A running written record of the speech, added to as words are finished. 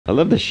I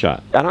love this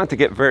shot. I don't have to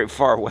get very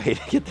far away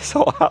to get this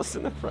whole house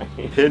in the frame.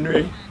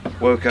 Henry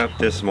woke up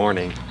this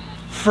morning.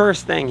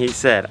 First thing he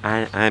said,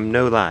 I'm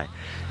no lie,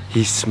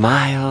 he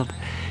smiled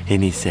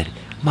and he said,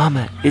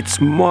 "Mama, it's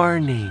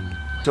morning."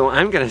 So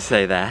I'm gonna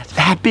say that.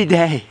 Happy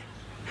day.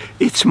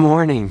 It's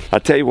morning. I'll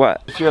tell you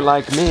what, if you're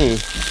like me,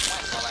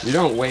 you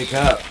don't wake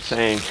up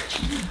saying,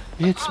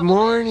 "It's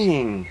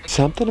morning."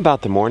 Something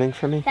about the morning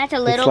for me. That's a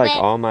little it's like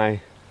bit. all my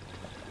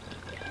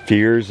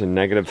fears and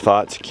negative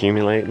thoughts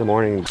accumulate in the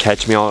morning,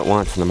 catch me all at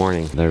once in the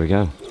morning. There we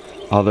go.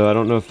 Although I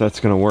don't know if that's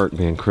gonna work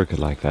being crooked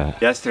like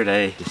that.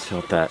 Yesterday, just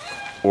felt that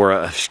aura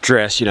of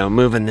stress, you know,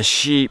 moving the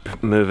sheep,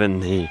 moving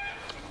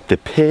the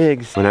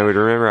pigs. When I would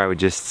remember, I would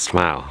just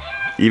smile.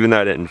 Even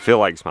though I didn't feel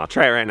like smile.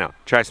 Try it right now,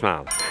 try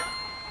smile.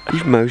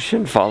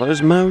 Motion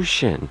follows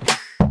motion.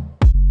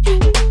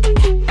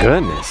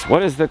 Goodness,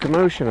 what is the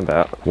commotion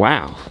about?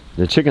 Wow,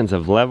 the chickens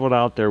have leveled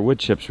out their wood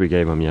chips we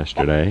gave them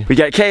yesterday. We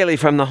got Kaylee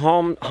from the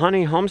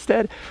Honey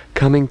Homestead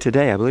coming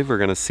today. I believe we're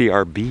gonna see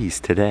our bees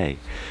today.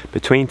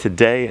 Between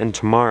today and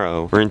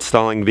tomorrow, we're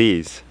installing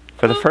bees.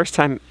 For the first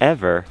time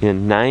ever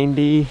in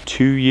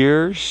 92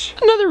 years.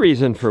 Another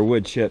reason for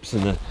wood chips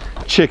in the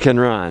chicken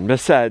run,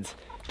 besides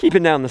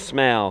keeping down the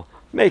smell,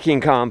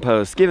 making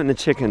compost, giving the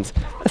chickens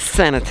a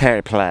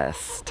sanitary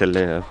place to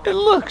live. It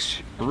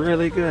looks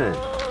really good.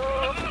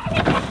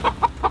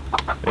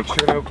 Make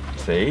sure to,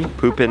 see,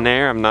 poop in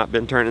there. I've not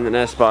been turning the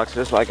nest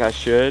boxes like I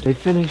should. They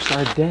finished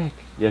our deck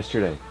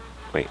yesterday.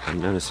 Wait, I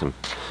noticed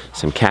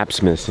some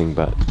caps missing,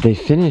 but they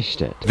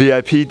finished it.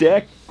 VIP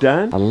deck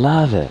done. I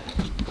love it.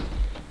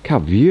 Look how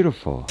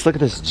beautiful. Let's look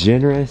at this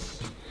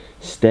generous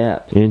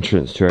step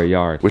entrance to our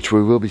yard, which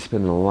we will be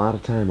spending a lot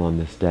of time on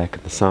this deck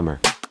in the summer.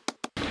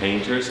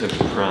 Painters have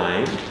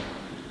primed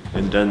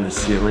and done the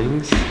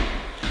ceilings.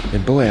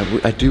 And boy,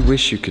 I do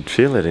wish you could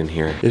feel it in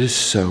here. It is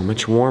so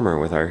much warmer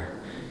with our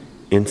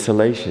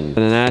insulation. And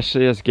then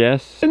Ashley has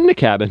guests in the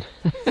cabin.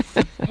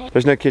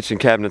 There's no kitchen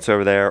cabinets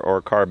over there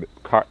or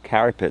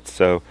carpets,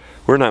 so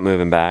we're not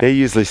moving back. They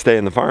usually stay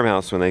in the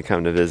farmhouse when they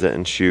come to visit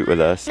and shoot with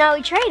us. No,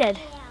 we traded.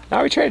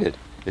 Now we traded.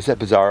 Is that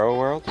Bizarro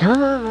World?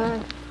 Come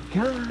on,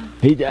 come on.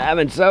 He's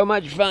having so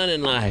much fun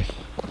in life.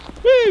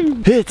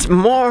 Woo. It's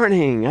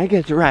morning. I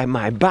get to ride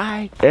my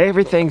bike.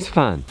 Everything's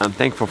fun. I'm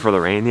thankful for the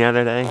rain the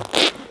other day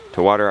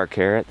to water our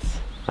carrots.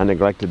 I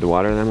neglected to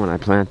water them when I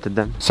planted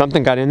them.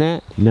 Something got in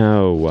that?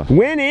 No.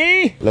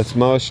 Winnie! Let's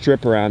mow a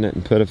strip around it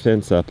and put a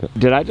fence up it.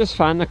 Did I just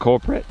find the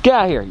culprit? Get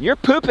out here. You're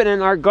pooping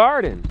in our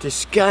garden.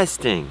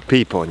 Disgusting.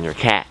 People and your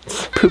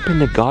cats. Poop in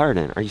the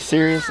garden. Are you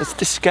serious? That's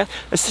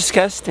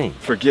disgusting.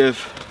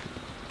 Forgive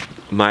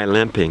my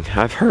limping.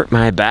 I've hurt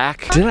my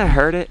back. Did I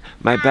hurt it?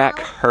 My back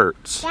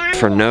hurts.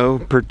 For no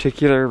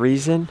particular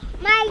reason.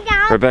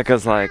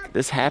 Rebecca's like,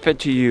 this happened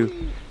to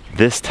you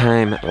this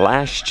time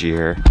last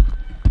year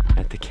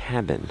at the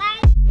cabin.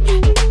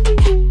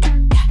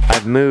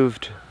 I've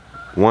moved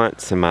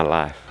once in my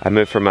life. I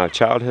moved from my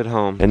childhood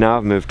home, and now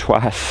I've moved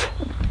twice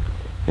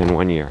in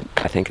 1 year.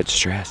 I think it's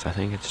stress. I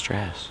think it's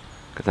stress.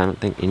 Because I don't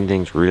think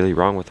anything's really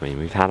wrong with me.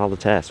 We've had all the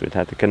tests. We've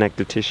had the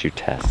connective tissue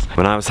test.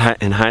 When I was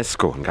in high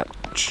school and got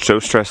so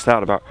stressed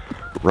out about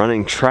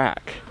running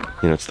track,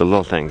 you know, it's the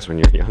little things when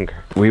you're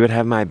younger. We would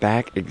have my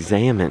back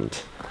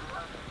examined.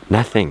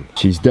 Nothing.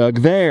 She's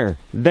dug there,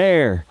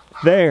 there,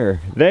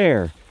 there,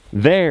 there,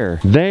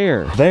 there,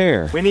 there,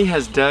 there. Winnie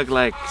has dug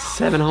like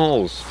 7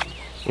 holes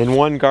in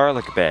one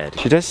garlic bed.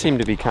 She does seem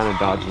to be kind of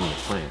dodging the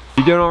plant.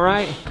 You doing all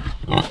right?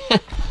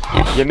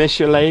 You miss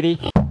your lady?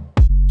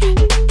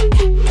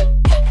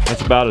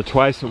 That's about a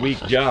twice a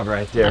week job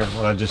right there,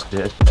 what I just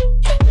did.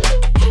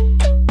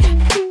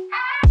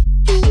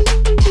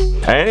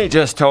 And he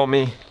just told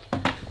me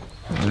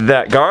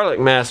that garlic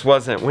mess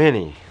wasn't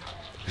Winnie.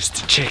 It was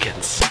the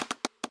chickens.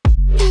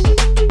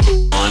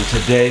 On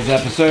today's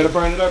episode of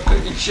Burn It Up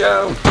Cooking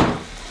Show,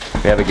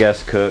 we have a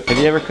guest cook. Have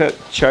you ever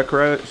cooked chuck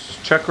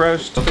roast? Chuck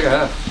roast? I think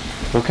I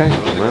have. Okay,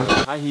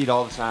 well, I heat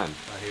all the time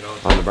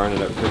on the Burn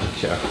It Up Cooking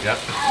Show. Yep.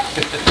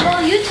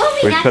 Well, you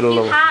told me not to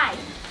be high.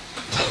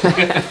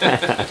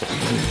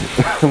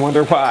 I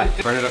wonder why.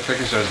 Burn It Up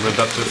Cooking Show has lived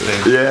up to its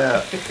name.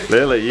 Yeah,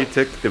 Lily, you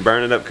took the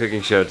Burn It Up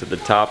Cooking Show to the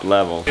top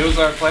level. It was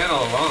our plan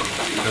all along.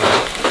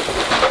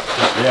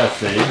 Yeah,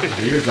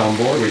 see, he was on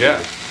board with Yeah.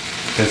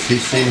 because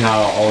he's seen how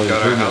all the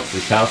improvements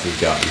this house has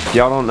gotten.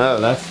 Y'all don't know,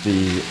 that's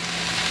the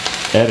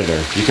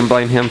editor. You can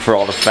blame him for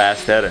all the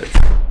fast edits.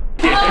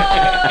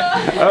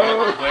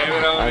 Oh, Blame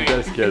it on I'm me.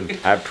 just kidding.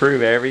 I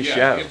approve every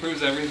show. He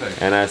approves everything.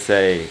 And I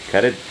say,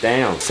 cut it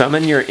down.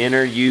 Summon your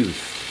inner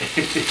youth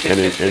and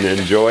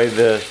enjoy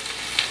the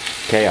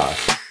chaos.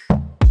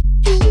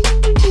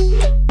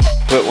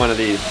 Put one of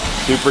these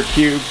super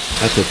cubes.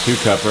 That's a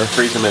 2-cupper.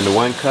 Freeze them into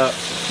 1 cup,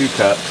 2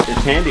 cups.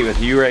 It's handy with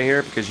you right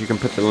here because you can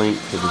put the link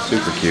to the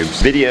super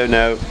cubes. Video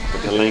note,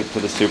 put the link to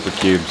the super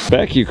cubes.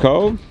 Beck, you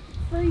cold?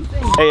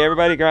 Hey,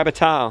 everybody grab a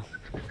towel.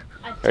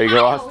 There you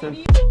go,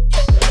 Austin.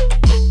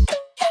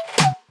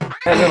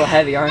 They're a little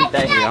heavy, aren't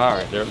they? They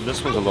are.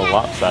 This one's a little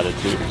lopsided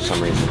too for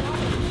some reason.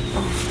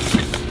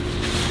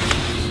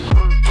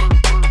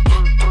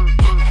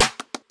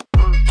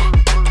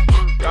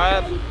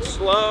 Drive.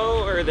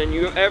 slower than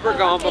you've ever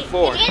gone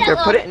before. Here,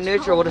 put it in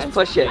neutral, we'll just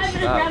push it.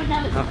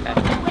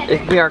 Okay. It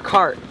can be our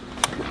cart.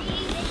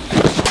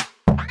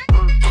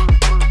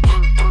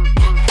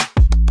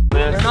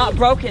 They're not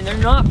broken,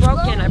 I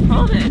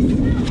promise.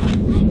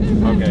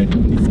 Okay.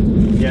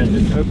 Yeah,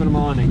 just open them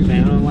all and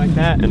examine them like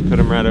that and put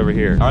them right over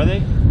here. Are they?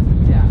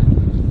 Yeah.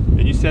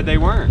 And you said they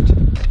weren't.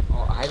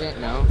 Well, I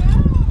didn't know.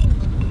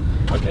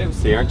 Okay,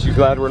 see, aren't you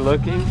glad we're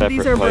looking?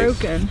 These are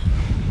broken.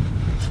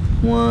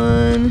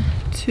 1,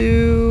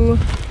 2.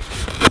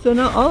 So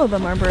not all of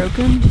them are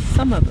broken,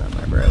 some of them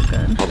are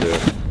broken. I'll do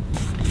it.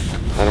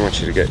 I don't want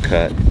you to get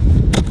cut.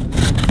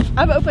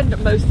 I've opened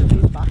most of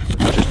these boxes.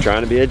 I'm just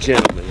trying to be a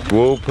gentleman.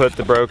 We'll put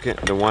the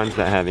ones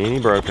that have any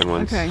broken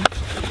ones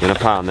in a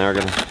pile, and they're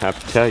gonna have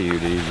to tell you,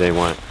 do they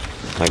want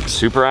like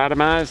super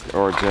itemized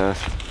or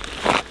just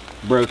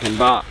broken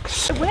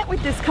box? I went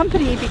with this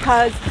company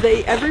because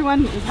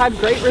everyone has had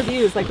great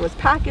reviews, like it was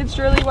packaged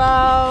really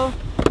well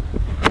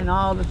and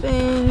all the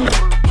things.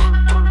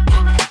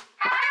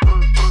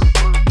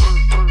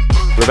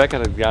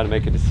 Rebecca's got to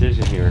make a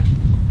decision here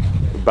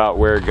about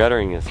where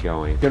guttering is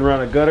going. You can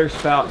run a gutter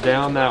spout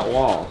down that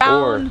wall.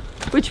 Down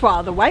which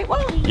wall? The white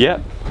wall?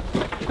 Yep.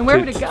 And where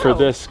would it go? For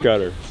this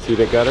gutter. See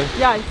the gutter?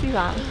 Yeah, I see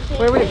that.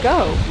 Where would it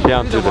go?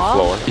 Down through the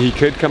floor. He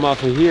could come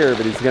off of here,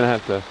 but he's gonna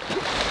have to,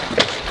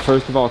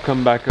 first of all,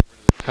 come back over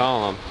this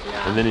column,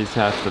 and then he's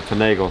has to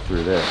finagle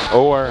through this.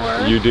 Or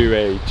you do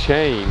a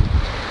chain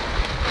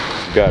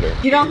gutter.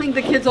 You don't think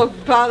the kids will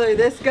bother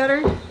this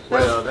gutter?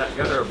 Well, that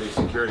gutter will be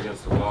secured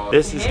against the wall.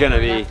 This is gonna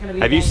be,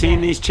 have you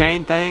seen these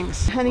chain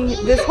things? Honey,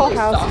 this whole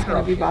house is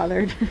gonna be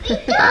bothered.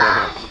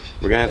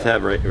 We're gonna have to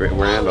have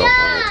Randolph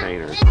on the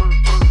chainer.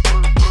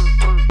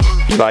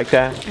 You like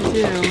that? I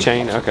do. The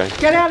chain? Okay.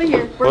 Get out of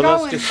here. We're well,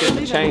 going. let's just get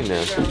the chain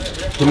then.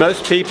 To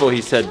most people,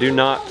 he said, do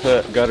not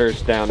put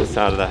gutters down the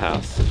side of the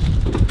house.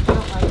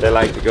 They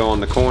like to go on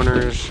the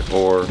corners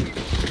or...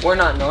 We're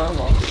not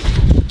normal.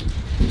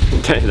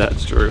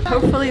 That's true.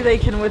 Hopefully they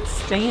can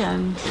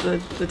withstand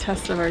the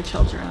test of our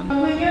children.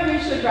 Maybe we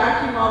should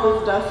vacuum all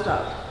this dust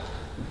up.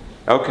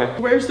 Okay.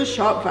 Where's the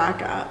shop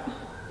vac at?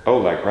 Oh,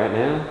 like right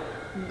now?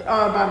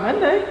 By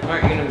Monday.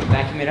 Aren't you gonna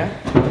vacuum it up?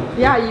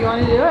 Yeah, you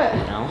want to do it?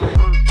 No.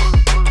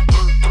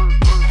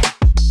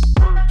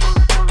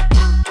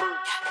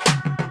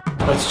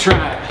 Let's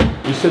try it.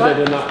 You said they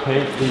did not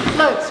paint these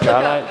skylights? Look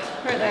up,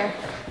 right there.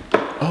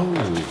 Oh.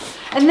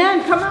 And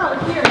then come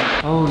out here.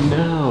 Oh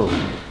no.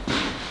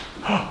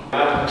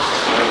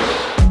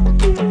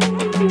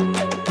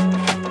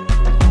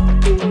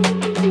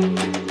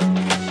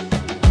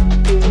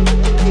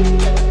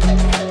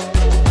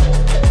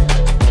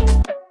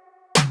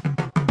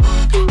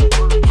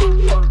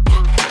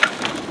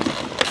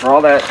 For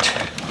all that,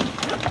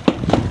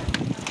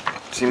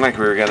 seemed like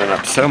we were getting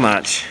up so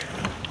much.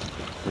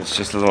 It's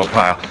just a little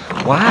pile.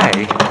 Why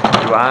do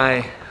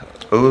I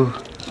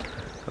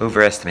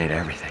overestimate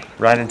everything?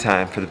 Right in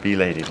time for the bee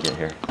lady to get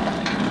here.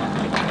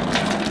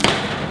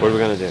 What are we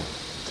gonna do?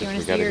 Do you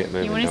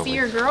want to see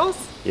your girls?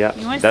 Yeah,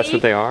 that's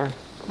what they are.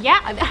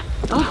 Yeah.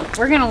 Oh,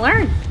 we're gonna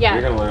learn. Yeah.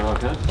 You're gonna learn all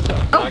kinds of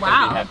stuff. Oh, I'm not wow.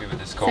 gonna be happy with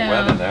this cold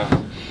weather though.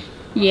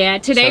 Yeah.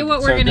 Today,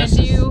 what we're gonna this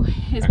do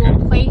is we'll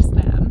place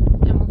them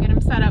and we'll get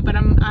them set up. But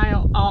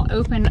I'll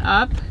open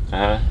up.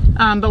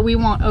 But we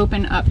won't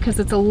open up because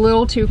it's a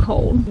little too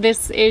cold.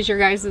 This is your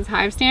guys'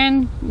 hive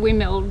stand. We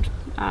milled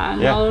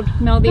the oak.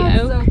 So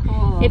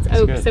cool. It's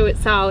oak, so it's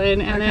solid.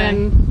 And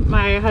then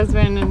my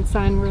husband and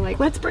son were like,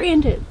 let's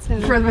brand it.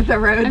 So For the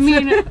roads. I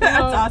mean, that's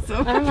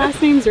awesome. Our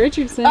last name's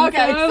Richardson.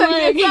 Okay, so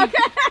it's okay.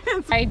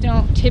 I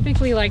don't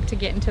typically like to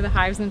get into the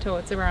hives until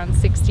it's around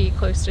 60,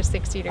 close to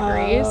 60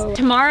 degrees.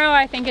 Tomorrow,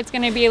 I think it's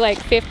gonna be like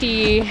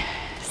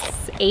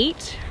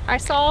 58, I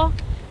saw.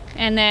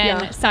 And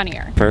then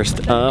sunnier.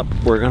 First up,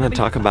 we're gonna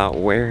talk about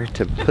where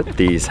to put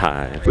these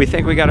hives. We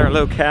think we got our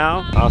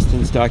locale.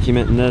 Austin's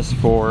documenting this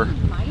for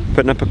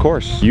putting up a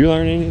course. You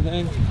learn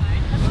anything?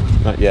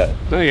 Not yet.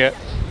 Not yet.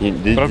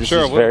 But I'm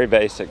sure it's very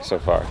basic so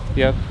far.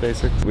 Yep,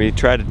 basic. We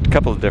tried a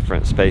couple of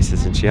different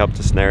spaces and she helped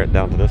us narrow it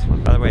down to this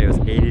one. By the way, it was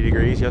 80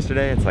 degrees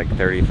yesterday. It's like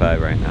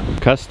 35 right now.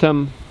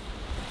 Custom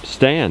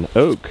stand,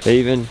 oak. They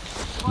even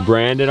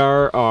branded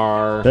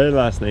our their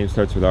last name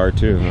starts with R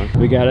too, huh?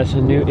 We got us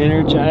a new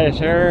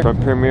Energizer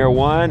from Premier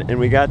One and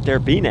we got their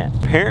bee net.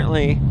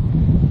 Apparently,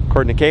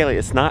 according to Kaylee,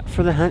 it's not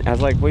for the honey. I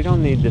was like, we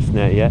don't need this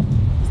net yet.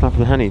 It's not for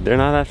the honey. They're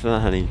not after the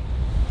honey.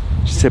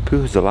 She said,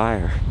 Pooh's a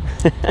liar.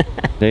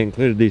 They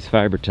included these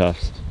fiber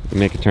tufts. You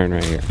make a turn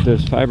right here.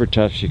 Those fiber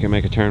tufts, you can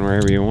make a turn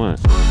wherever you want.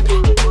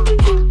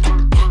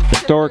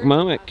 Historic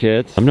moment,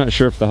 kids. I'm not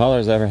sure if the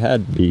holler's ever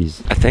had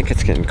bees. I think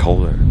it's getting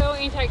colder. So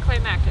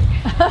anticlimactic.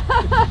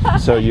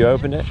 So you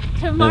opened it?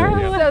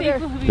 Tomorrow,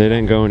 They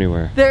didn't go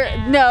anywhere.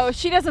 No,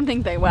 she doesn't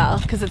think they will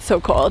because it's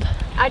so cold.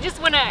 I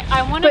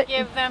want to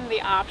give them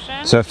the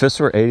option. So if this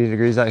were 80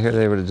 degrees out here,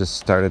 they would have just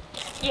started.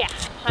 Yeah.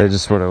 They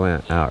just would have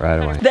went out right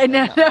away. They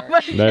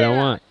don't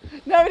want.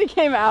 Nobody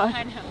came out.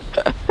 I know.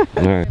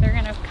 All right. They're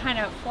gonna kind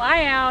of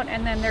fly out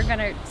and then they're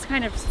gonna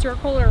kind of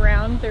circle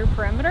around their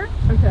perimeter.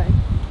 Okay.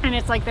 And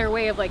it's like their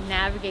way of like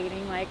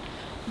navigating, like,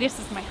 this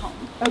is my home.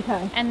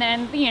 Okay. And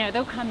then, you know,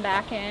 they'll come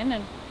back in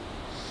and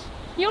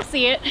you'll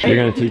see it. You're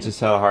gonna teach us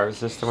how to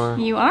harvest this tomorrow?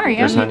 You are, yeah.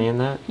 There's honey in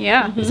that?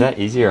 Yeah. Is that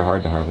easy or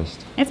hard to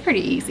harvest? It's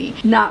pretty easy.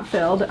 Not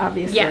filled,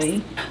 obviously.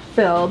 Yes.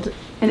 Filled.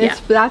 And Yeah.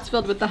 that's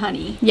filled with the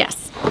honey.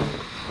 Yes.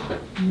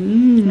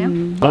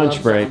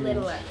 Lunch break.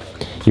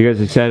 You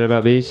guys excited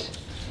about bees?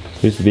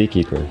 Who's the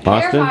beekeeper?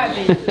 Austin?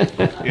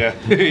 Yeah,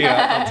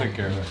 yeah, I'll take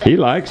care of it. He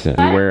likes it.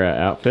 You wear an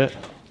outfit?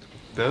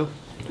 No?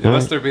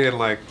 Unless they're being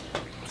like,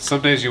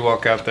 some days you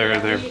walk out there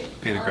and they're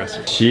being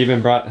aggressive. She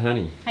even brought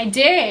honey. I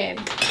did.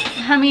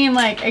 I mean,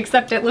 like,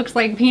 except it looks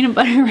like peanut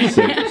butter right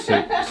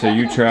now. So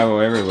you travel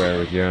everywhere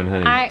with your own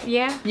honey?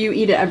 Yeah. You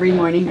eat it every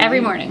morning. Every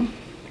right? morning.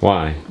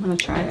 Why? I'm gonna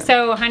try it.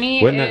 So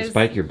honey Wouldn't that is...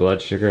 spike your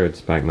blood sugar? It would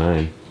spike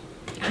mine.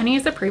 Honey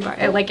is a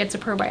prebiotic. Like, it's a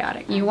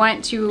probiotic. You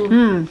want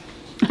to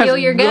feel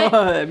your gut?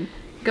 Good.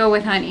 Go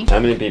with honey. How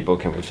many people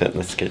can we fit in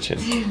this kitchen?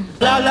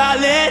 La la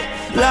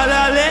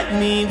let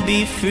me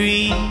be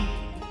free.